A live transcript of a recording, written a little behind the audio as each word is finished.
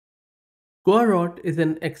QuaRot is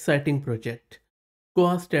an exciting project.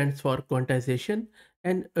 Qua stands for quantization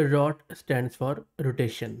and ROT stands for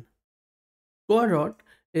rotation. QuaRot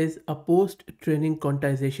is a post-training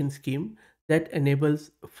quantization scheme that enables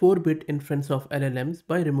 4-bit inference of LLMs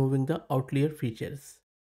by removing the outlier features.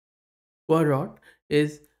 QuaRot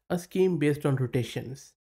is a scheme based on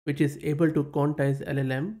rotations, which is able to quantize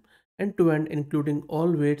LLM end-to-end including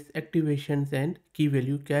all weights, activations, and key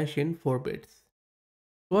value cache in 4 bits.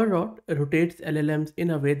 QuaRot rotates LLMs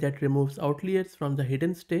in a way that removes outliers from the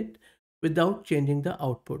hidden state without changing the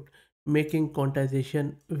output, making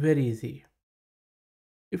quantization very easy.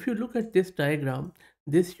 If you look at this diagram,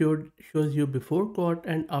 this shows you before QuaRot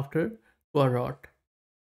and after QuaRot.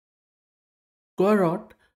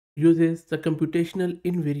 QuaRot uses the computational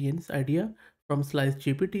invariance idea from slice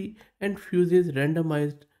GPT and fuses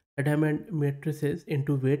randomized adamant matrices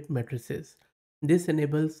into weight matrices. This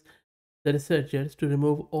enables the researchers to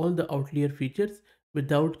remove all the outlier features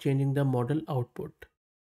without changing the model output,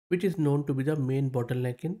 which is known to be the main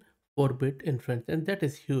bottleneck in 4-bit inference, and that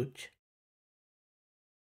is huge.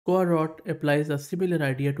 QuaRot applies a similar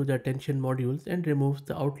idea to the attention modules and removes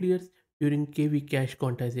the outliers during KV cache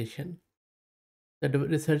quantization. The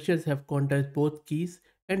researchers have quantized both keys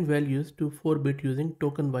and values to 4-bit using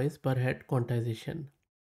token-wise per head quantization.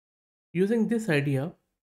 Using this idea,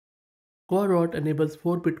 QuaRot enables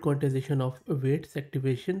 4-bit quantization of weights,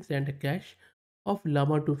 activations, and a cache of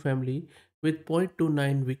Llama 2 family with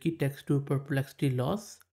 0.29 wiki text to perplexity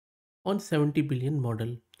loss on 70 billion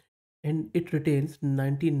model, and it retains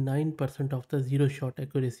 99% of the zero shot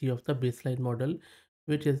accuracy of the baseline model,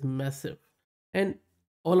 which is massive. And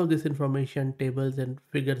all of this information, tables, and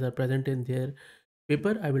figures are present in their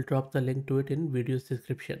paper. I will drop the link to it in video's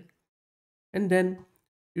description. And then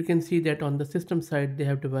you can see that on the system side, they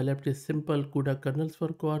have developed this simple CUDA kernels for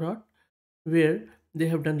QuaRot, where they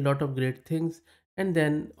have done a lot of great things. And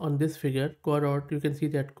then on this figure, QuaRot, you can see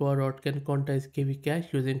that QuaRot can quantize KV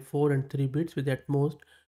cache using 4 and 3 bits with at most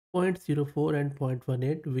 0.04 and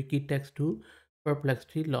 0.18 wiki text to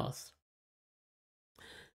perplexity loss.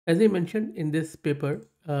 As I mentioned in this paper,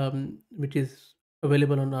 which is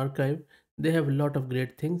available on archive, they have a lot of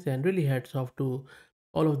great things, and really hats off to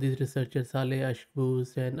all of these researchers, Saleh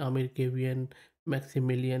Ashbuz and Amir Kavian,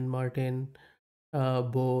 Maximilian Martin,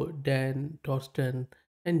 Bo, Dan, Torsten,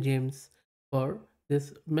 and James for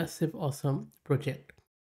this massive, awesome project.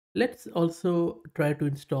 Let's also try to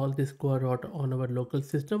install this QuaRot on our local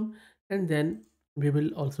system, and then we will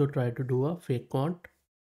also try to do a fake quant.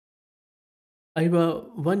 I have a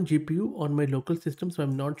one GPU on my local system, so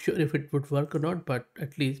I'm not sure if it would work or not, but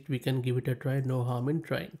at least we can give it a try. No harm in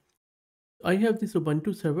trying. I have this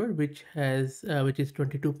Ubuntu server which is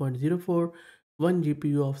 22.04, one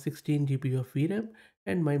GPU of 16 GB of VRAM,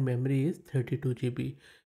 and my memory is 32 GB.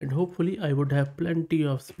 And hopefully I would have plenty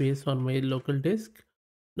of space on my local disk.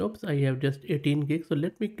 Nope, I have just 18 gigs. So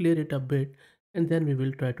let me clear it a bit, and then we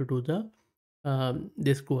will try to do the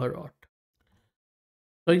this QuaRot.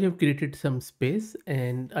 So I have created some space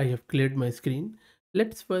and I have cleared my screen.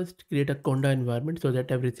 Let's first create a Conda environment so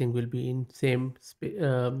that everything will be in same space.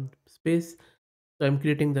 So I'm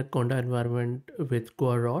creating the Conda environment with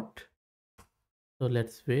QuaRot. So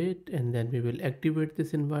let's wait and then we will activate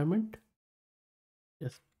this environment.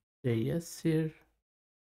 Just say yes here.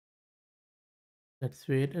 Let's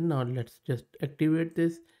wait, and now let's just activate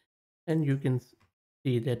this, and you can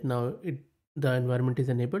see that now the environment is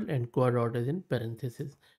enabled and QuaRot is in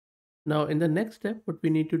parentheses. Now in the next step, what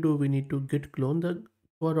we need to do, we need to git clone the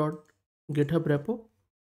QuaRot GitHub repo,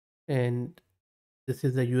 and this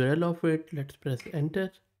is the URL of it. Let's press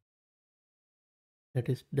enter. That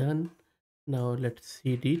is done. Now let's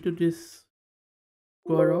cd to this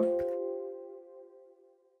QuaRot,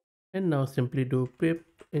 and now simply do pip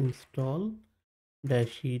install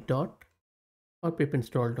dash e dot or pip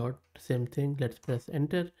install dot, same thing. Let's press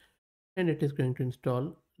enter, and it is going to install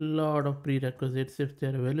a lot of prerequisites if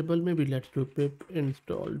they're available. Maybe let's do pip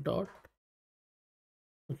install dot.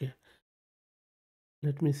 Okay,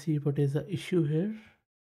 let me see what is the issue here.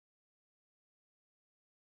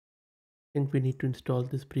 I think we need to install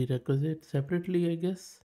this prerequisite separately, I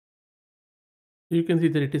guess. You can see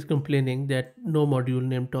that it is complaining that no module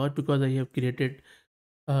named torch because I have created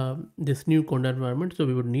this new conda environment, so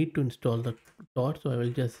we would need to install the torch. So I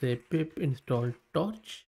will just say pip install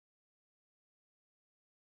torch.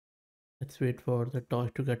 Let's wait for the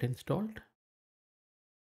torch to get installed.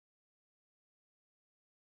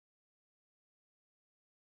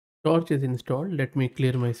 Torch is installed. Let me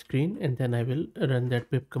clear my screen and then I will run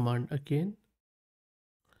that pip command again.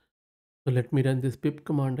 So let me run this pip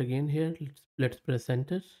command again here. Let's press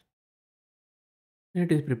enter.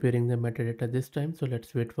 It is preparing the metadata this time, so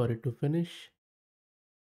let's wait for it to finish.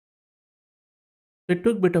 It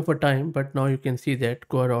took a bit of a time, but now you can see that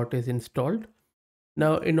QuaRot is installed.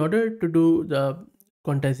 Now, in order to do the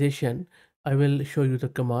quantization, I will show you the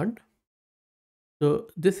command. So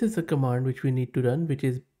this is a command which we need to run, which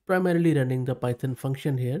is primarily running the Python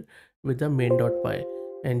function here with the main.py.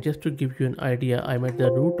 And just to give you an idea, I'm at the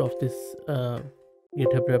root of this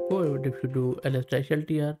GitHub repo. If you do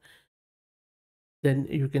ls-ltr, then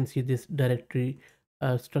you can see this directory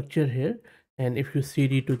structure here. And if you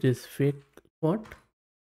cd to this fake quant,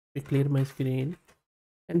 we clear my screen,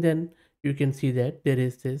 and then you can see that there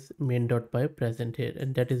is this main.py present here,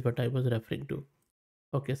 and that is what I was referring to.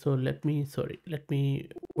 Okay, so let me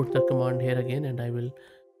put the command here again, and I will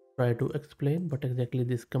try to explain what exactly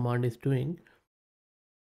this command is doing.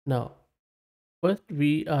 Now, first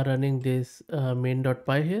we are running this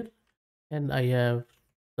main.py here, and I have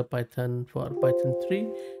the Python for Python 3.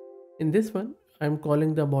 In this one, I'm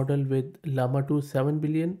calling the model with Llama 2 7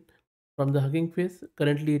 billion from the Hugging Face.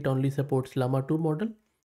 Currently, it only supports Llama 2 model.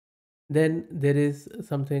 Then there is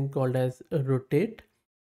something called as rotate.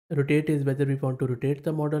 Rotate is whether we want to rotate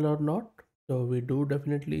the model or not. So we do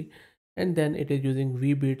definitely. And then it is using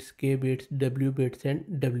V bits, K bits, W bits,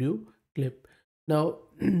 and W clip. Now,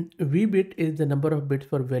 V bit is the number of bits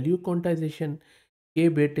for value quantization. K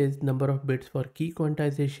bit is number of bits for key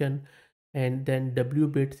quantization. And then W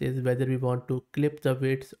bits is whether we want to clip the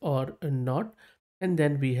weights or not. And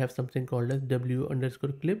then we have something called as W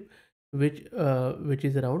underscore clip, which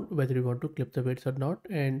is around whether we want to clip the weights or not.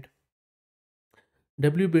 And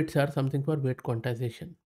W bits are something for weight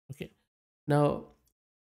quantization. Okay. Now,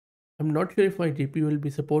 I'm not sure if my GPU will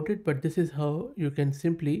be supported, but this is how you can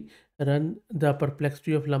simply run the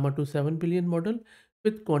perplexity of Llama 2 7 billion model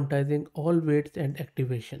with quantizing all weights and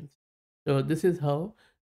activations. So this is how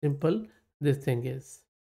simple this thing is.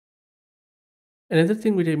 Another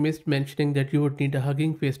thing which I missed mentioning, that you would need a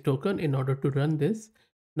Hugging Face token in order to run this.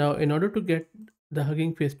 Now, in order to get the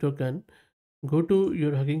Hugging Face token, go to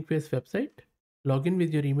your Hugging Face website, log in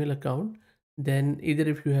with your email account. Then either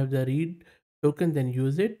if you have the read token, then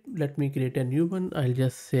use it. Let me create a new one. I'll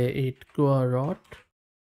just say it QuaRot,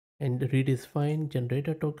 and read is fine, generate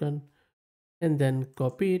a token, and then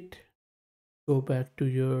copy it, go back to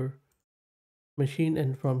your machine,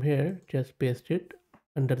 and from here just paste it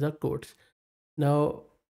under the codes. Now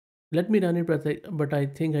let me run it, but I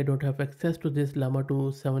think I don't have access to this Llama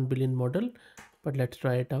 2 7 billion model, but let's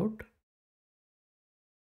try it out.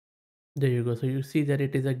 There you go. So you see that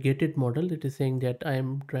it is a gated model. It is saying that I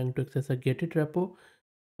am trying to access a gated repo.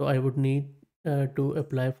 So I would need to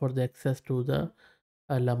apply for the access to the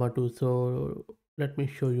Llama 2. So let me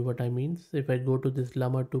show you what I mean. So if I go to this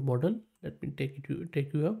Llama 2 model, let me take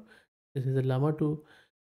you up. This is a Llama 2.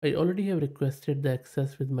 I already have requested the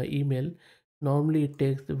access with my email. Normally it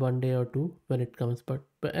takes 1 day or two when it comes, but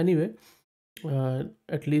anyway,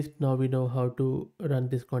 at least now we know how to run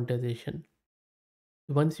this quantization.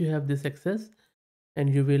 Once you have this access,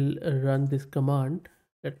 and you will run this command,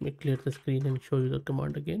 let me clear the screen and show you the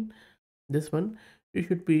command again. This one, you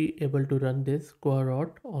should be able to run this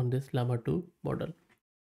QuaRot on this Llama 2 model.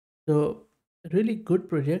 So really good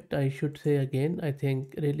project, I should say again. I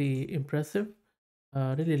think really impressive.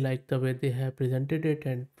 Really like the way they have presented it,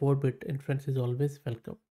 and 4-bit inference is always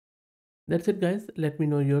welcome. That's it guys, let me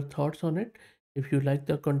know your thoughts on it. If you like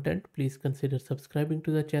the content, please consider subscribing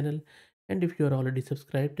to the channel, and if you are already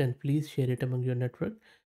subscribed, then please share it among your network,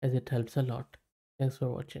 as it helps a lot. Thanks for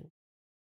watching.